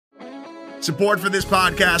Support for this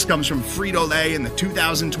podcast comes from Frito-Lay and the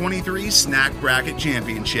 2023 Snack Bracket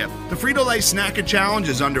Championship. The Frito-Lay Snack Challenge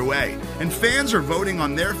is underway, and fans are voting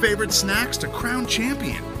on their favorite snacks to crown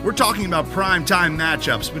champion. We're talking about prime-time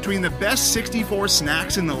matchups between the best 64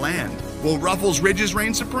 snacks in the land. Will Ruffles Ridges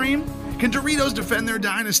reign supreme? Can Doritos defend their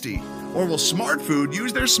dynasty? Or will Smart Food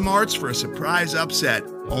use their smarts for a surprise upset?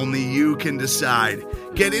 Only you can decide.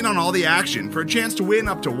 Get in on all the action for a chance to win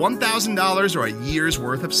up to $1,000 or a year's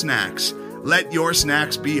worth of snacks. Let your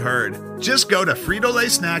snacks be heard. Just go to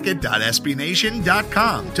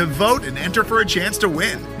fritolaysnacket.sbnation.com to vote and enter for a chance to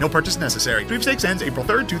win. No purchase necessary. Sweepstakes ends April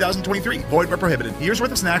 3rd, 2023. Void where prohibited. Year's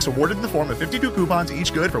worth of snacks awarded in the form of 52 coupons,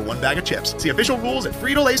 each good for one bag of chips. See official rules at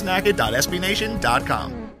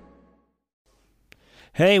fritolaysnacket.sbnation.com.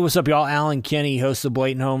 Hey, what's up, y'all? Allen Kenney, host of the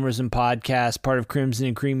Blatant Homerism podcast, part of Crimson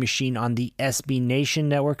and Cream Machine on the SB Nation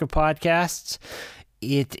network of podcasts.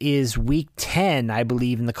 It is week 10, I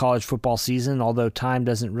believe, in the college football season, although time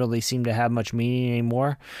doesn't really seem to have much meaning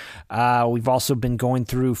anymore. We've also been going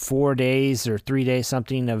through 4 days or 3 days,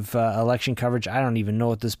 something, of election coverage. I don't even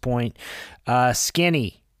know at this point.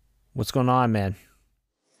 Skinny, what's going on, man?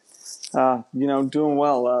 Doing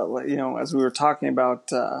well. As we were talking about,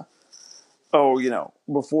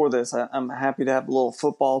 before this, I'm happy to have a little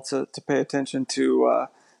football to pay attention to.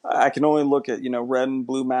 I can only look at, red and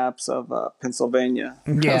blue maps of Pennsylvania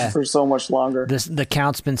for so much longer. The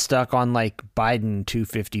count's been stuck on like Biden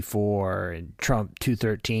 254 and Trump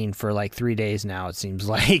 213 for like 3 days now, it seems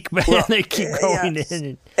like. But they keep going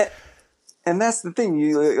in. And that's the thing.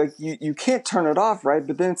 You can't turn it off, right?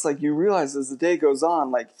 But then it's like you realize as the day goes on,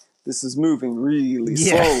 like this is moving really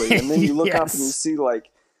slowly. And then you look up and you see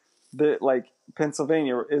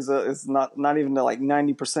Pennsylvania is not even to like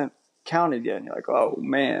 90% counted yet, and you're like, oh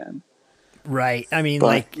man, right? I mean,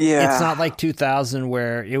 it's not like 2000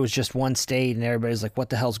 where it was just one state and everybody's like, what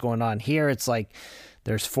the hell's going on here? It's like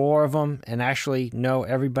there's 4 of them, and actually no,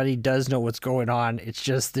 everybody does know what's going on. It's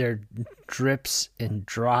just their drips and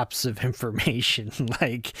drops of information.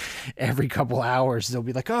 Like every couple hours they'll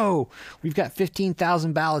be like, oh, we've got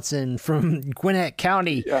 15,000 ballots in from Gwinnett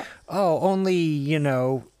County. Only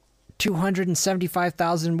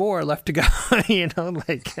 275,000 more left to go.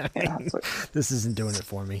 This isn't doing it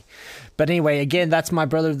for me. But anyway, again, that's my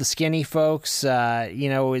brother, the Skinny, folks.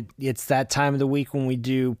 It's that time of the week when we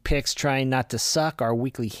do picks trying not to suck, our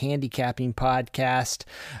weekly handicapping podcast.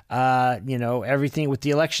 Everything with the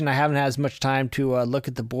election, I haven't had as much time to look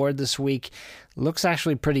at the board this week. Looks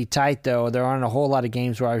actually pretty tight, though. There aren't a whole lot of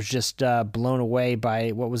games where I was just blown away by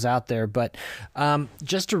what was out there. But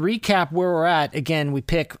just to recap where we're at, again, we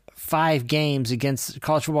pick 5 games against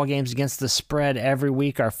college football games against the spread every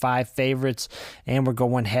week, our 5 favorites, and we're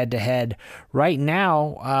going head to head. Right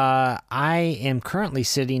now, I am currently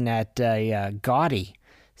sitting at a gaudy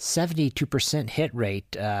 72% hit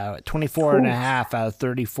rate, 24.5 out of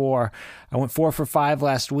 34. I went 4 for 5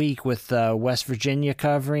 last week with West Virginia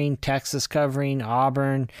covering, Texas covering,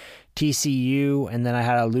 Auburn, TCU, and then I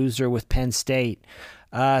had a loser with Penn State.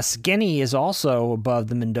 Skinny is also above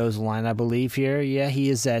the Mendoza line, I believe, here. Yeah, he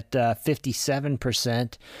is at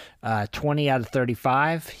 57%, 20 out of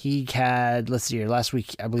 35. He had, let's see here, last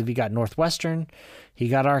week, I believe he got Northwestern, he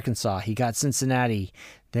got Arkansas, he got Cincinnati.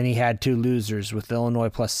 Then he had 2 losers with Illinois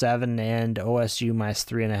 +7 and OSU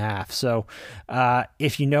 -3.5. So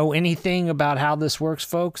if you know anything about how this works,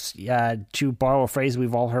 folks, to borrow a phrase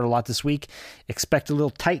we've all heard a lot this week, expect a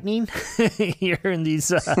little tightening here in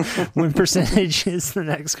these win percentages the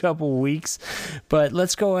next couple of weeks. But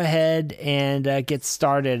let's go ahead and get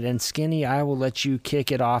started. And Skinny, I will let you kick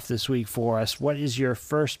it off this week for us. What is your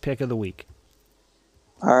first pick of the week?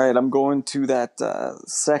 All right, I'm going to that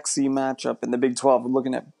sexy matchup in the Big 12. I'm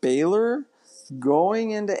looking at Baylor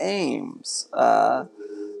going into Ames. Iowa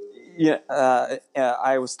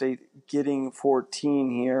State getting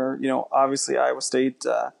 14 here. Obviously Iowa State,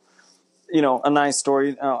 a nice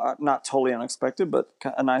story. Not totally unexpected, but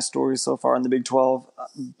a nice story so far in the Big 12.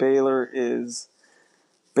 Baylor's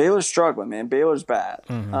struggling, man. Baylor's bad.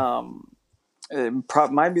 Mm-hmm.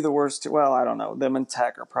 It might be the worst. Well, I don't know. Them and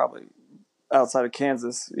Tech are probably outside of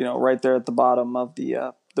Kansas, right there at the bottom of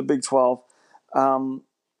the Big 12.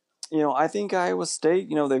 I think Iowa State,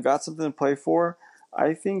 they've got something to play for.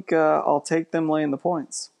 I think I'll take them laying the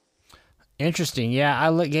points. Interesting. Yeah,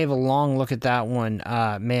 I gave a long look at that one.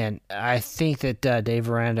 Man, I think that Dave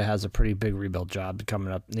Aranda has a pretty big rebuild job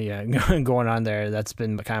coming up, going on there. That's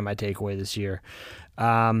been kind of my takeaway this year.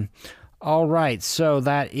 All right, so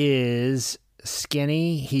that is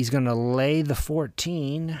Skinny. He's going to lay the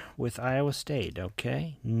 14 with Iowa State.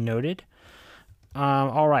 Okay, noted.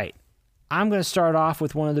 All right, I'm going to start off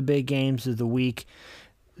with one of the big games of the week.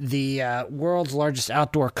 the world's largest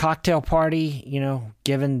outdoor cocktail party,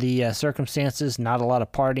 given the circumstances. Not a lot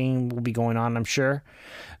of partying will be going on, I'm sure.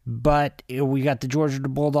 But we got the Georgia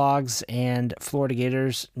Bulldogs and Florida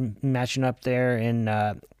Gators matching up there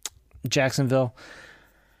in Jacksonville.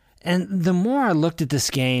 And the more I looked at this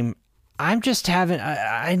game, I'm just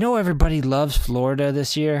I know everybody loves Florida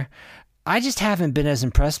this year. I just haven't been as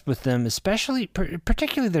impressed with them,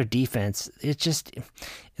 particularly their defense. It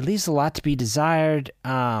leaves a lot to be desired.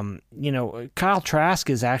 Kyle Trask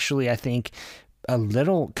is actually, I think, a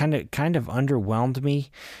little kind of underwhelmed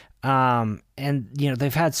me. And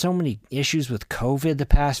they've had so many issues with COVID the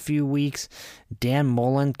past few weeks. Dan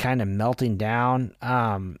Mullen kind of melting down.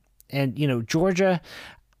 And Georgia,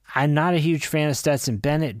 I'm not a huge fan of Stetson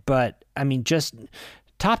Bennett, but I mean, just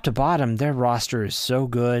top to bottom, their roster is so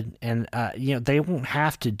good, and they won't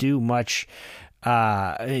have to do much,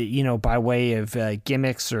 by way of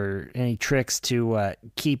gimmicks or any tricks to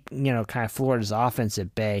keep kind of Florida's offense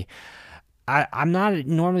at bay. I'm not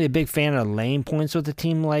normally a big fan of laying points with a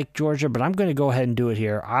team like Georgia, but I'm going to go ahead and do it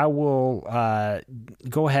here. I will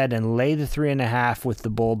go ahead and lay the 3.5 with the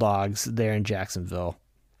Bulldogs there in Jacksonville.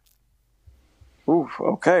 Ooh,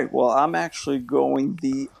 okay. Well, I'm actually going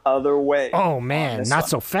the other way. Oh, man, not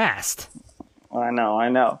so fast. I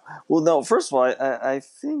know. Well, no, first of all, I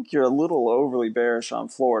think you're a little overly bearish on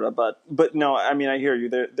Florida, but no, I mean, I hear you.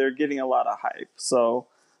 They're getting a lot of hype, so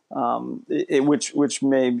which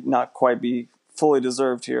may not quite be fully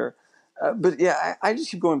deserved here. But yeah, I just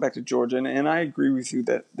keep going back to Georgia, and I agree with you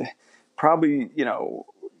that probably,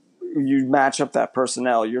 you match up that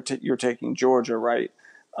personnel, you're taking Georgia, right?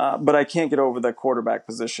 But I can't get over the quarterback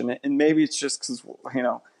position, and maybe it's just because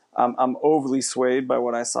I'm overly swayed by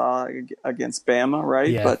what I saw against Bama, right?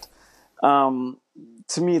 Yeah. But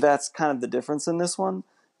to me, that's kind of the difference in this one.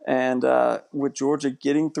 And with Georgia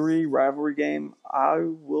getting 3, rivalry game,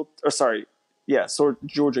 So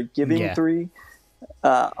Georgia giving 3,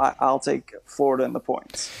 I'll take Florida in the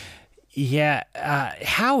points. Yeah.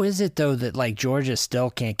 How is it though that Georgia still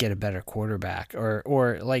can't get a better quarterback or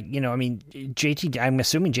JT, I'm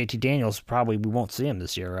assuming JT Daniels probably, we won't see him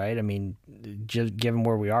this year, right? I mean, just given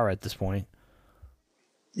where we are at this point.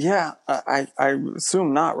 Yeah, I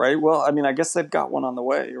assume not, right? Well, I mean, I guess they've got one on the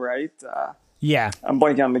way, right? Yeah. I'm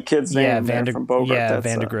blanking on the kid's name from Bogart. Yeah,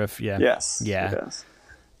 Vandegrift, yeah. Yes. Yeah. Yes.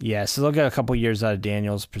 Yeah, so they'll get a couple years out of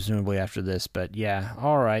Daniels, presumably after this. But yeah,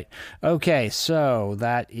 all right. Okay, so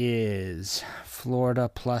that is Florida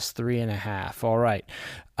plus 3.5. All right.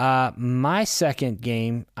 My second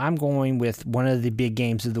game, I'm going with one of the big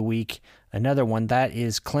games of the week. Another one, that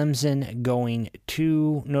is Clemson going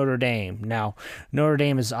to Notre Dame. Now, Notre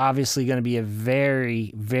Dame is obviously going to be a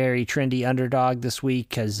very, very trendy underdog this week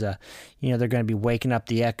because, they're going to be waking up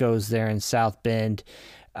the echoes there in South Bend.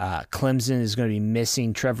 Clemson is going to be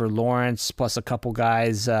missing Trevor Lawrence plus a couple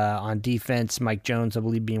guys on defense, Mike Jones, I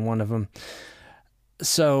believe, being one of them.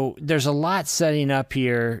 So there's a lot setting up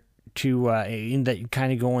here to in that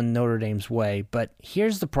kind of going Notre Dame's way. But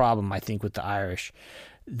here's the problem, I think, with the Irish.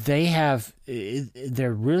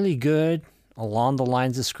 They're really good along the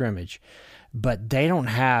lines of scrimmage, but they don't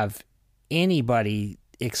have anybody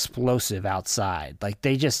explosive outside.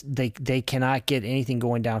 They cannot get anything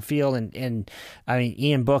going downfield, and I mean,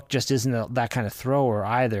 Ian Book just isn't that kind of thrower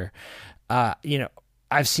either.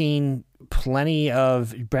 I've seen plenty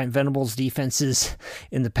of Brent Venables defenses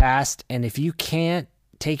in the past, and if you can't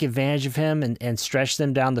take advantage of him and stretch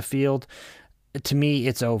them down the field, to me,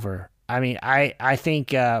 it's over. I mean, I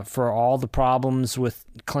think for all the problems with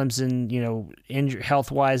Clemson,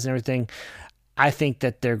 health-wise and everything, I think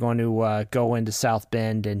that they're going to go into South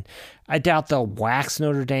Bend, and I doubt they'll wax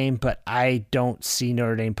Notre Dame, but I don't see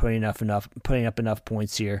Notre Dame putting up enough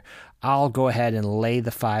points here. I'll go ahead and lay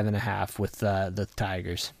the 5.5 with the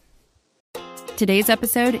Tigers. Today's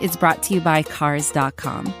episode is brought to you by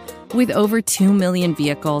Cars.com. With over 2 million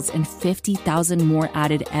vehicles and 50,000 more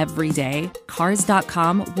added every day,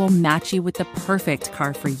 Cars.com will match you with the perfect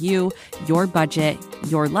car for you, your budget,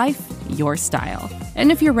 your life, your style. And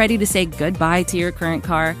if you're ready to say goodbye to your current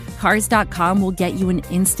car, Cars.com will get you an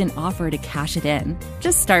instant offer to cash it in.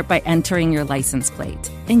 Just start by entering your license plate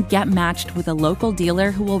and get matched with a local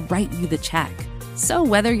dealer who will write you the check. So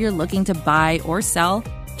whether you're looking to buy or sell,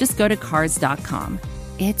 just go to Cars.com.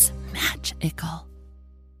 It's magical.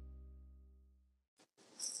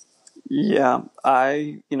 Yeah,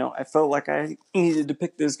 I felt like I needed to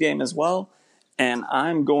pick this game as well, and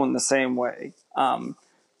I'm going the same way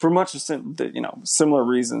for much of similar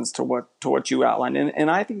reasons to what you outlined,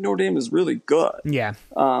 and I think Notre Dame is really good. Yeah,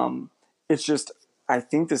 it's just I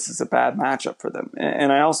think this is a bad matchup for them,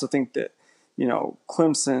 and I also think that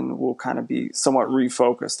Clemson will kind of be somewhat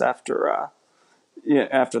refocused after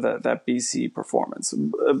that BC performance.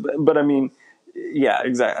 But I mean, yeah,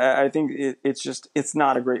 exactly. I think it's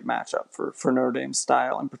not a great matchup for Notre Dame's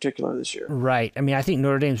style in particular this year. Right. I mean, I think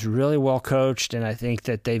Notre Dame's really well coached, and I think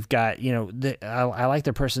that they've got, I like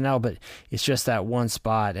their personnel, but it's just that one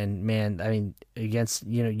spot. And man, I mean, against,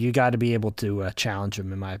 you got to be able to challenge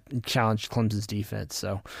challenge Clemson's defense.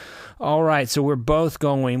 So, all right. So we're both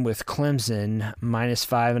going with Clemson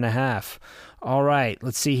 -5.5. All right.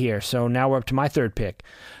 Let's see here. So now we're up to my third pick.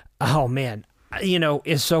 Oh man.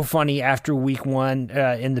 It's so funny after week one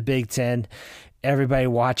in the Big Ten, everybody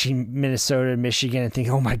watching Minnesota and Michigan and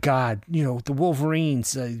thinking, oh my God, the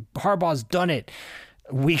Wolverines, Harbaugh's done it.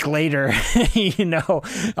 A week later,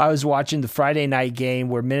 I was watching the Friday night game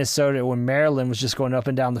when Maryland was just going up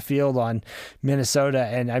and down the field on Minnesota.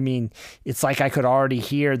 And I mean, it's like I could already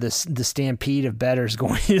hear the stampede of bettors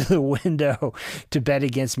going to the window to bet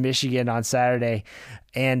against Michigan on Saturday.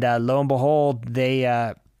 And lo and behold,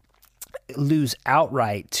 they lose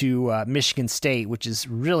outright to Michigan State, which is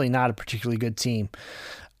really not a particularly good team.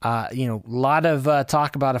 A lot of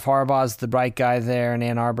talk about if Harbaugh's the bright guy there in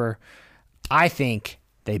Ann Arbor. I think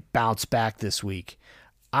they bounce back this week.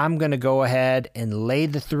 I'm going to go ahead and lay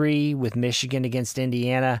the 3 with Michigan against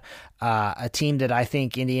Indiana, a team that I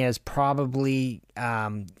think Indiana's probably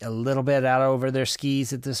a little bit out over their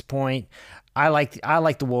skis at this point. I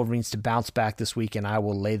like the Wolverines to bounce back this week, and I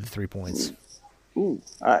will lay the 3 points. Ooh,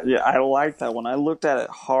 yeah, I like that one. I looked at it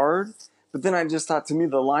hard, but then I just thought, to me,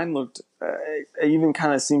 the line looked even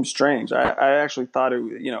kind of seemed strange. I actually thought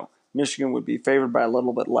Michigan would be favored by a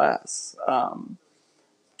little bit less,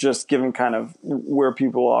 just given kind of where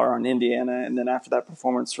people are on Indiana, and then after that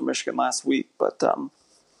performance for Michigan last week. But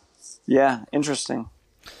yeah, interesting.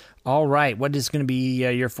 All right, what is going to be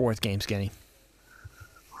your fourth game, Skinny?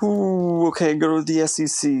 Ooh, okay, go to the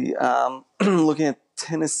SEC. Looking at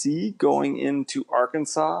Tennessee going into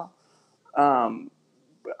Arkansas. I'm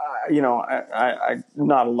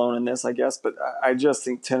not alone in this, I guess, but I just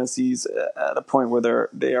think Tennessee's at a point where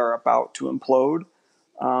they are about to implode.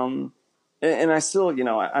 And I still,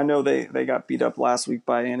 I know they got beat up last week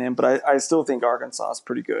by A&M, but I still think Arkansas is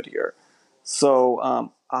pretty good here. So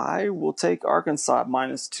I will take Arkansas at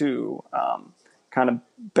 -2, kind of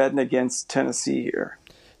betting against Tennessee here.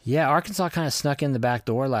 Yeah, Arkansas kind of snuck in the back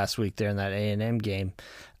door last week there in that A&M game.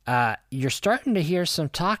 You're starting to hear some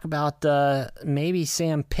talk about maybe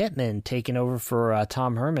Sam Pittman taking over for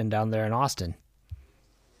Tom Herman down there in Austin.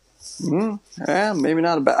 Yeah, maybe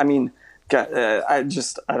not a bad. I mean, I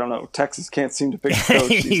don't know. Texas can't seem to pick a coach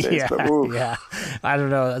these days. Yeah, I don't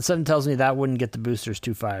know. Something tells me that wouldn't get the boosters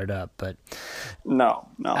too fired up. But no.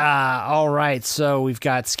 All right, so we've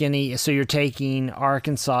got Skinny. So you're taking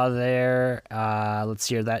Arkansas there. Let's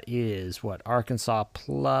see here. That is what, Arkansas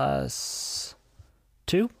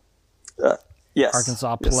 +2? Yes.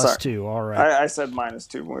 Arkansas +2. All right. I said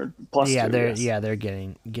 -2. We're +2. They're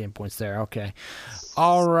getting points there. Okay.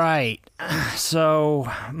 All right. So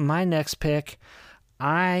my next pick,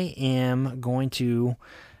 I am going to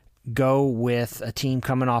go with a team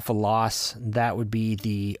coming off a loss. That would be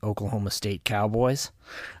the Oklahoma State Cowboys.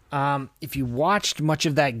 If you watched much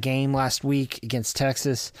of that game last week against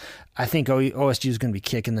Texas, I think OSU is going to be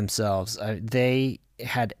kicking themselves. They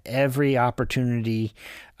had every opportunity.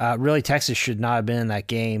 Really, Texas should not have been in that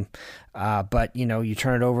game. But, you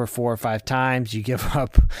turn it over 4 or 5 times, you give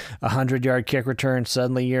up a 100-yard kick return,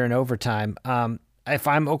 suddenly you're in overtime. If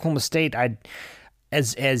I'm Oklahoma State,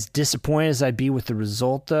 as disappointed as I'd be with the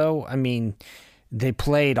result, though, I mean, they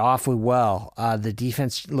played awfully well. The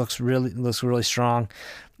defense looks really strong.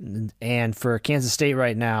 And for Kansas State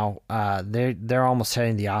right now, they're almost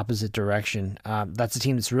heading the opposite direction. That's a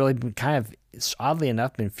team that's really been kind of, oddly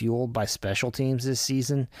enough, been fueled by special teams this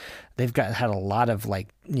season. They've had a lot of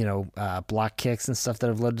block kicks and stuff that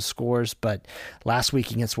have led to scores. But last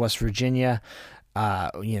week against West Virginia,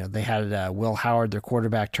 they had Will Howard, their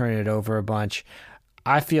quarterback, turning it over a bunch.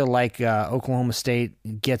 I feel like Oklahoma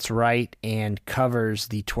State gets right and covers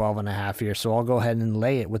the 12.5 here. So I'll go ahead and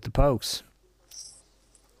lay it with the Pokes.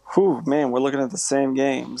 Whew, man, we're looking at the same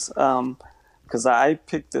games because I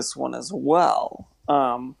picked this one as well.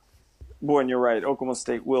 Boy, and you're right. Oklahoma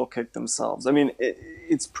State will kick themselves. I mean,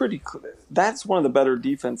 it's pretty clear. That's one of the better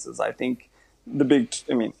defenses, I think.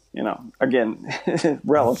 Again,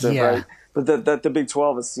 relative, yeah. Right? But that the Big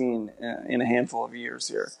 12 has seen in a handful of years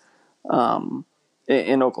here.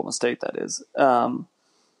 In Oklahoma State, that is.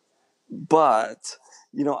 But,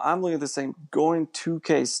 I'm looking at the same, going to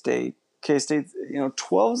K-State. K-State,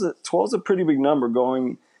 12's a pretty big number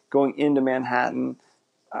going into Manhattan.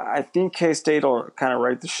 I think K-State will kind of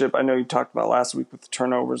right the ship. I know you talked about last week with the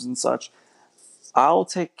turnovers and such. I'll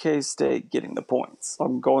take K-State getting the points.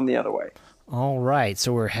 I'm going the other way. All right,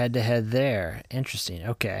 so we're head-to-head there. Interesting.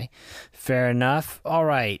 Okay, fair enough. All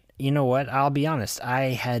right, you know what? I'll be honest.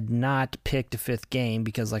 I had not picked a fifth game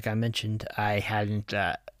because, like I mentioned, I hadn't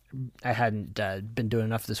been doing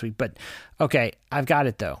enough this week. But okay, I've got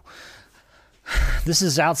it though. This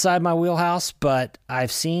is outside my wheelhouse, but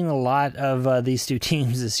I've seen a lot of these two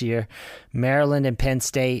teams this year, Maryland and Penn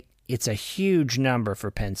State. It's a huge number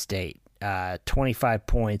for Penn State, 25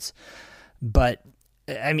 points. But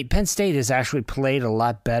I mean, Penn State has actually played a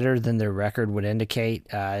lot better than their record would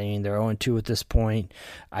indicate. I mean, they're 0-2 at this point.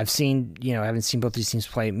 I haven't seen both these teams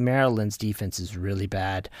play. Maryland's defense is really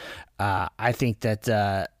bad. I think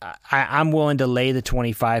that I'm willing to lay the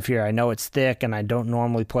 25 here. I know it's thick, and I don't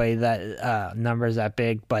normally play that numbers that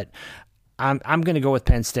big, but I'm going to go with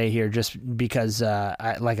Penn State here just because,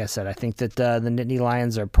 like I said, I think that the Nittany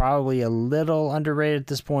Lions are probably a little underrated at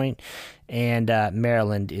this point, and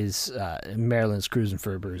Maryland's cruising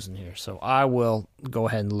for a bruising here. So I will go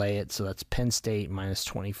ahead and lay it. So that's Penn State minus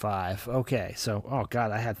 25. Okay, so, oh, God,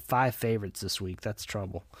 I had 5 favorites this week. That's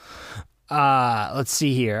trouble. Let's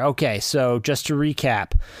see here. Okay, so just to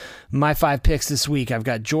recap, my 5 picks this week, I've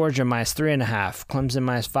got Georgia minus 3.5, Clemson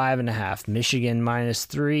minus 5.5, Michigan minus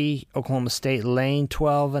 3, Oklahoma State laying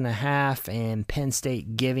 12.5, and Penn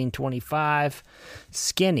State giving 25.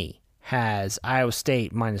 Skinny has Iowa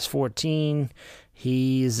State minus 14.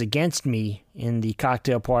 He's against me in the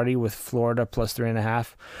cocktail party with Florida plus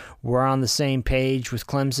 3.5. We're on the same page with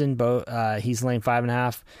Clemson. He's laying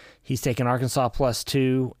 5.5. He's taking Arkansas plus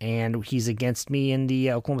 2, and he's against me in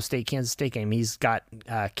the Oklahoma State-Kansas State game. He's got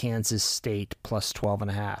Kansas State plus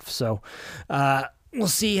 12.5. So we'll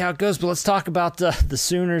see how it goes. But let's talk about the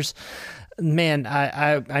Sooners. Man,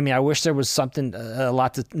 I mean, I wish there was something a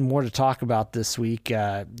lot more to talk about this week.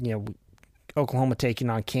 Oklahoma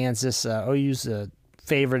taking on Kansas. OU's a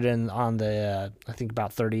favorite on the I think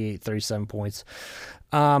about 38, 37 points.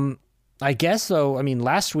 I guess though. I mean,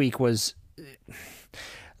 last week was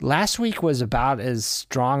about as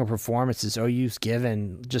strong a performance as OU's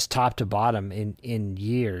given, just top to bottom in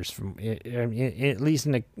years, at least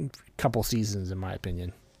in a couple seasons, in my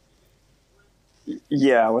opinion.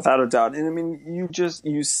 Yeah, without a doubt. And I mean,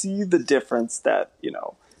 you see the difference that,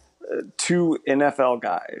 two NFL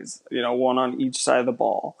guys, one on each side of the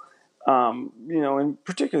ball, and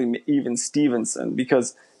particularly even Stevenson,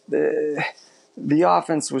 because the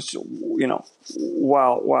offense was,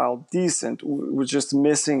 while decent, was just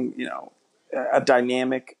missing, a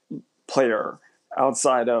dynamic player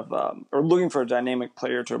outside of, or looking for a dynamic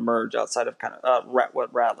player to emerge outside of kind of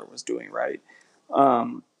what Rattler was doing, right?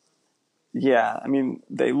 Yeah, I mean,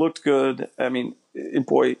 they looked good. I mean, it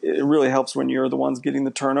really helps when you're the ones getting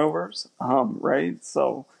the turnovers, right?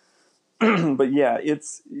 So, but yeah,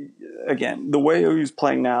 it's, again, the way OU's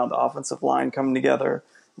playing now, the offensive line coming together,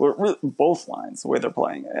 both lines, the way they're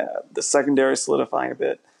playing, the secondary solidifying a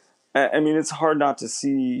bit. I mean, it's hard not to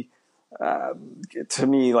see, to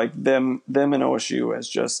me, like them and OSU as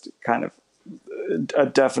just kind of a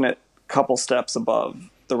definite couple steps above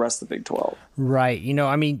the rest of the Big 12. Right.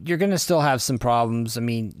 I mean, you're going to still have some problems. I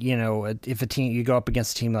mean, if you go up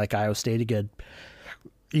against a team like Iowa State again,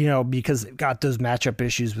 because they've got those matchup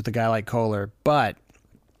issues with a guy like Kohler. But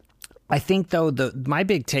I think, though, my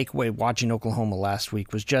big takeaway watching Oklahoma last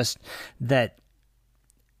week was just that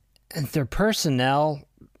their personnel,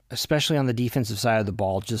 especially on the defensive side of the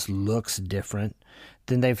ball, just looks different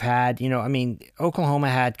than they've had. I mean, Oklahoma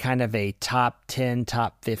had kind of a top 10,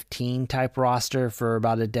 top 15 type roster for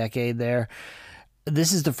about a decade there.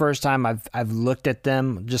 This is the first time I've looked at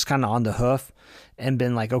them just kind of on the hoof and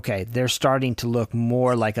been like, okay, they're starting to look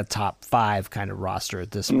more like a top 5 kind of roster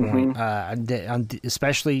at this point.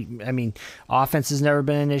 Especially, I mean, offense has never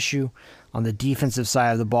been an issue. On the defensive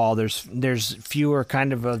side of the ball, there's fewer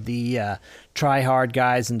kind of the try hard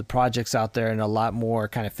guys and the projects out there, and a lot more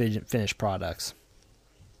kind of finished products.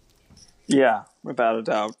 Yeah, without a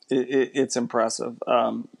doubt, it's impressive.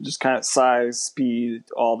 Just kind of size, speed,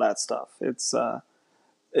 all that stuff. It's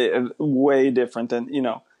way different than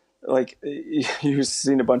like you've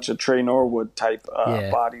seen a bunch of Trey Norwood type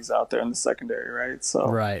bodies out there in the secondary, right? So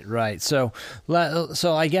right. So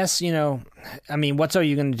I guess I mean, what's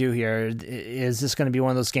OU going to do here? Is this going to be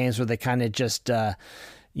one of those games where they kind of just let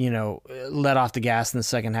off the gas in the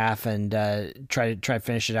second half and try to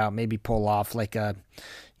finish it out? Maybe pull off like a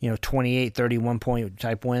 28, 31 point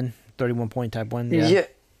type win. 31 point type win. Yeah.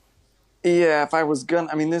 Yeah, if I was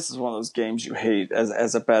gonna, I mean, this is one of those games you hate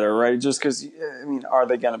as a bettor, right? Just because, I mean, are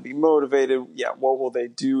they going to be motivated? Yeah, what will they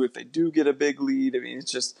do if they do get a big lead? I mean,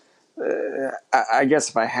 it's just, I guess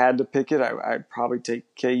if I had to pick it, I'd probably take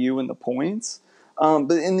KU in the points. And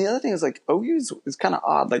the other thing is, like, OU is kind of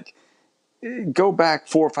odd. Like, go back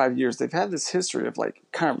 4 or 5 years, they've had this history of, like,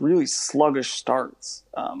 kind of really sluggish starts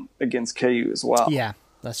against KU as well. Yeah,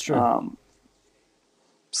 that's true.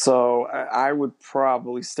 So I would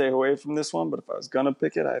probably stay away from this one, but if I was going to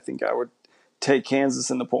pick it, I think I would take Kansas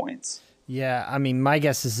in the points. Yeah, I mean, my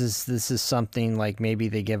guess is this is something like maybe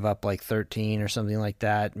they give up like 13 or something like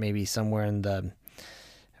that, maybe somewhere in the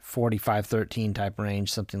 45-13 type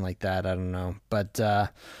range, something like that. I don't know. But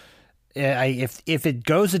if it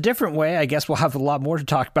goes a different way, I guess we'll have a lot more to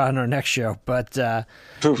talk about in our next show. But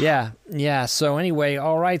yeah. So anyway,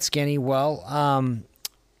 all right, Skinny. Well,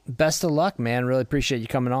 best of luck, man. Really appreciate you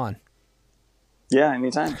coming on. Yeah,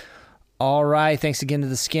 anytime. All right. Thanks again to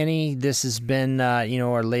the Skinny. This has been,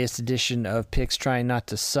 our latest edition of Picks Trying Not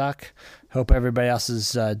to Suck. Hope everybody else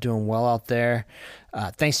is doing well out there.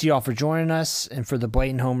 Thanks to you all for joining us. And for the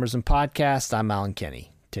Blatant Homerism podcast, I'm Allen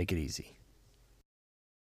Kenney. Take it easy.